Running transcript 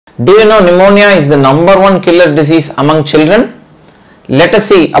Do you know pneumonia is the number one killer disease among children? Let us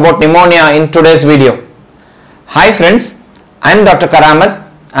see about pneumonia in today's video. Hi friends, I am Dr.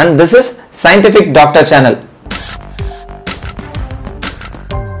 Karamat and this is Scientific Doctor channel.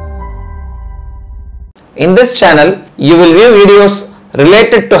 In this channel, you will view videos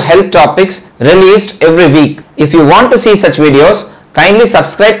related to health topics released every week. If you want to see such videos, kindly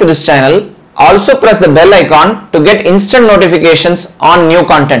subscribe to this channel. Also press the bell icon to get instant notifications on new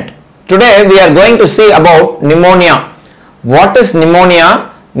content. Today we are going to see about pneumonia. What is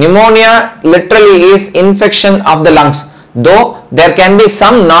pneumonia? Pneumonia literally is infection of the lungs. Though there can be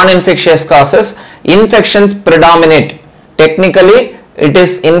some non-infectious causes, infections predominate. Technically, it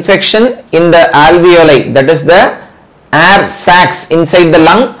is infection in the alveoli, that is the air sacs inside the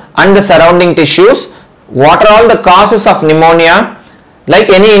lung and the surrounding tissues. What are all the causes of pneumonia? Like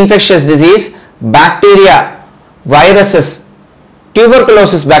any infectious disease, bacteria, viruses,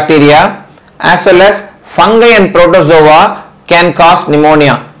 tuberculosis bacteria as well as fungi and protozoa can cause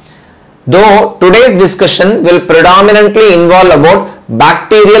pneumonia. Though today's discussion will predominantly involve about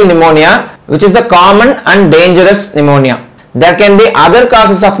bacterial pneumonia, which is the common and dangerous pneumonia. There can be other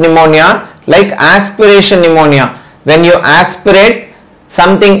causes of pneumonia like aspiration pneumonia, when you aspirate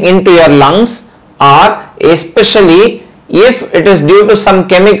something into your lungs, or especially if it is due to some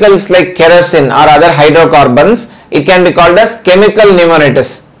chemicals like kerosene or other hydrocarbons, it can be called as chemical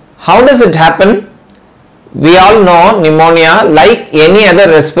pneumonitis. How does it happen? We all know pneumonia, like any other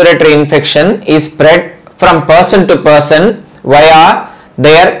respiratory infection, is spread from person to person via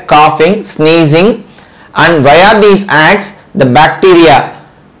their coughing, sneezing, and via these acts the bacteria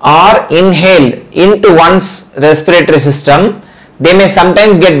are inhaled into one's respiratory system. They may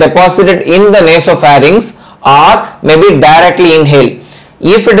sometimes get deposited in the nasopharynx or maybe directly inhaled.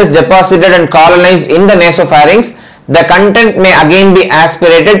 If it is deposited and colonized in the nasopharynx, the content may again be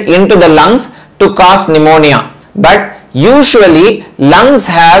aspirated into the lungs to cause pneumonia. But usually lungs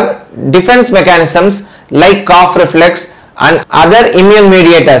have defense mechanisms like cough reflex and other immune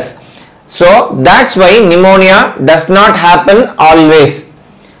mediators. So that's why pneumonia does not happen always.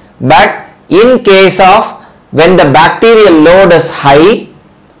 But in case of when the bacterial load is high,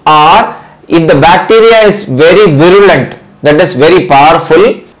 or if the bacteria is very virulent, that is very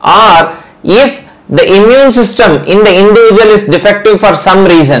powerful, or if the immune system in the individual is defective for some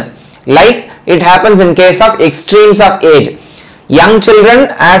reason, like it happens in case of extremes of age. Young children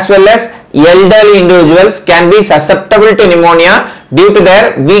as well as elderly individuals can be susceptible to pneumonia due to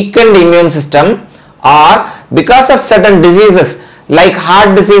their weakened immune system, or because of certain diseases like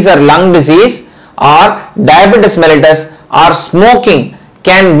heart disease or lung disease or diabetes mellitus or smoking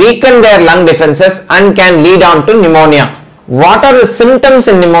can weaken their lung defenses and can lead on to pneumonia. What are the symptoms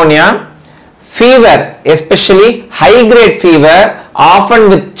in pneumonia? Fever, especially high grade fever, often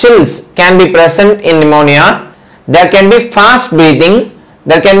with chills, can be present in pneumonia. There can be fast breathing.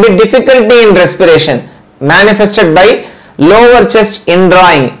 There can be difficulty in respiration manifested by lower chest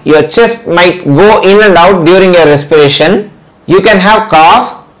indrawing. Your chest might go in and out during your respiration. You can have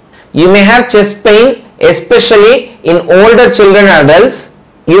cough. You may have chest pain, especially in older children and adults.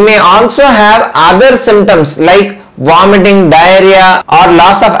 You may also have other symptoms like vomiting, diarrhea, or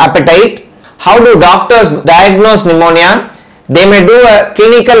loss of appetite. How do doctors diagnose pneumonia? They may do a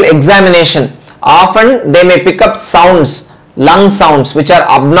clinical examination. Often they may pick up sounds, lung sounds which are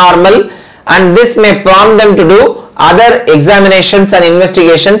abnormal, and this may prompt them to do other examinations and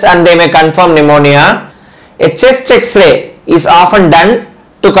investigations, and they may confirm pneumonia. A chest X-ray is often done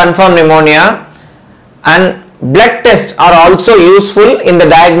to confirm pneumonia, and blood tests are also useful in the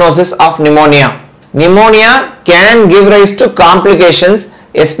diagnosis of pneumonia. Pneumonia can give rise to complications,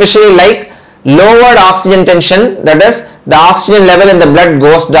 especially like lowered oxygen tension, that is the oxygen level in the blood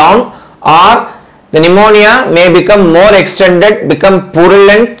goes down, or the pneumonia may become more extended, become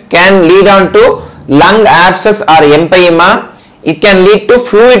purulent, can lead on to lung abscess or empyema. It can lead to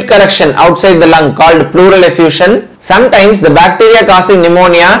fluid collection outside the lung called pleural effusion. Sometimes the bacteria causing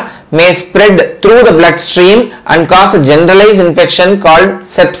pneumonia may spread through the bloodstream and cause a generalized infection called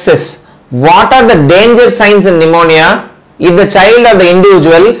sepsis. What are the danger signs in pneumonia? If the child or the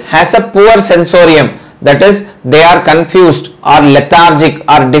individual has a poor sensorium, that is they are confused or lethargic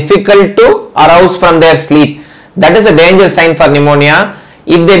or difficult to arouse from their sleep, that is a danger sign for pneumonia.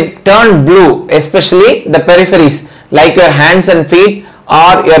 If they turn blue, especially the peripheries like your hands and feet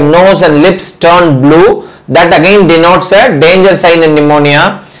or your nose and lips turn blue, that again denotes a danger sign in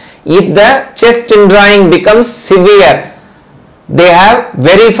pneumonia. If the chest indrawing becomes severe, they have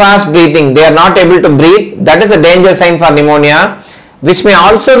very fast breathing, they are not able to breathe, that is a danger sign for pneumonia, which may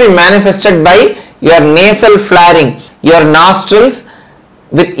also be manifested by your nasal flaring. Your nostrils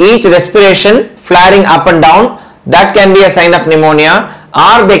with each respiration flaring up and down, that can be a sign of pneumonia.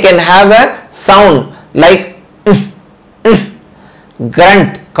 Or they can have a sound like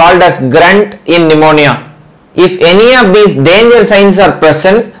grunt, called as grunt in pneumonia. If any of these danger signs are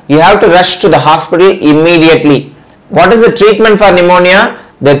present, you have to rush to the hospital immediately. What is the treatment for pneumonia?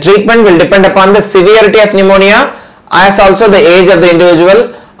 The treatment will depend upon the severity of pneumonia as also the age of the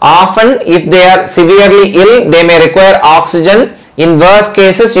individual. Often if they are severely ill, they may require oxygen. In worst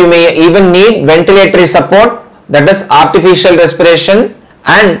cases, you may even need ventilatory support, that is artificial respiration.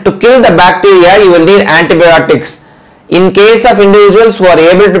 And to kill the bacteria, you will need antibiotics. In case of individuals who are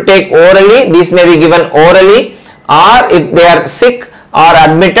able to take orally, these may be given orally, or if they are sick or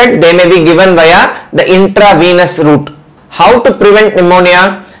admitted, they may be given via the intravenous route. How to prevent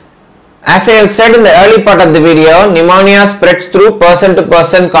pneumonia? As I have said in the early part of the video, pneumonia spreads through person to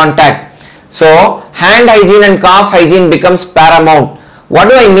person contact. So hand hygiene and cough hygiene becomes paramount. What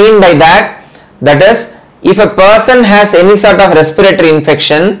do I mean by that? That is, if a person has any sort of respiratory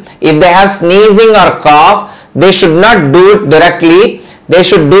infection, if they have sneezing or cough, they should not do it directly. They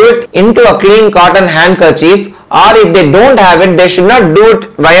should do it into a clean cotton handkerchief, or if they don't have it, they should not do it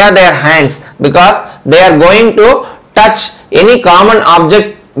via their hands, because they are going to touch any common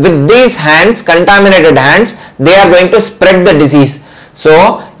object with these hands, contaminated hands. They are going to spread the disease.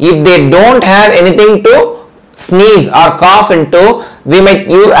 So if they don't have anything to sneeze or cough into, we might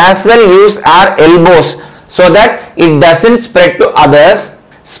as well use our elbows so that it doesn't spread to others.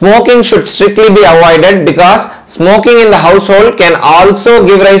 Smoking should strictly be avoided, because smoking in the household can also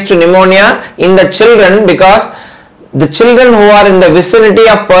give rise to pneumonia in the children, because the children who are in the vicinity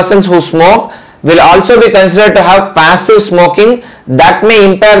of persons who smoke will also be considered to have passive smoking that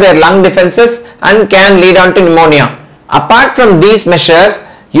may impair their lung defenses and can lead on to pneumonia. Apart from these measures,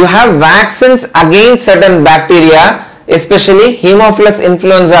 you have vaccines against certain bacteria, especially Haemophilus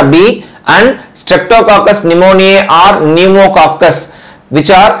influenza B and Streptococcus pneumoniae or pneumococcus, which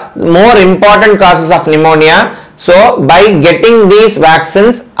are more important causes of pneumonia. So by getting these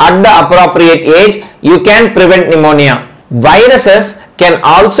vaccines at the appropriate age, you can prevent pneumonia. Viruses can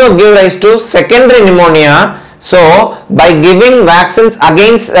also give rise to secondary pneumonia. So by giving vaccines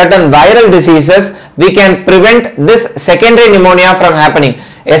against certain viral diseases, we can prevent this secondary pneumonia from happening.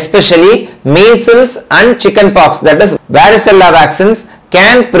 Especially measles and chickenpox, that is varicella vaccines,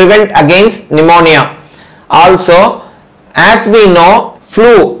 can prevent against pneumonia. Also, as we know,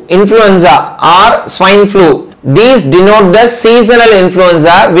 flu, influenza or swine flu, these denote the seasonal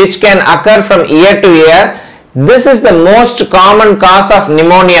influenza which can occur from year to year. This is the most common cause of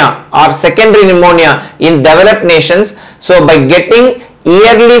pneumonia or secondary pneumonia in developed nations. So by getting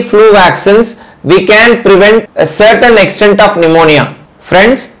yearly flu vaccines, we can prevent a certain extent of pneumonia.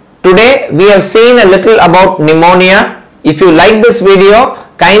 Friends, today we have seen a little about pneumonia. If you like this video,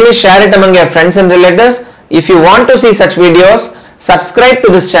 kindly share it among your friends and relatives. If you want to see such videos, subscribe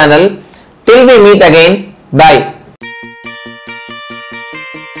to this channel. Till we meet again, bye.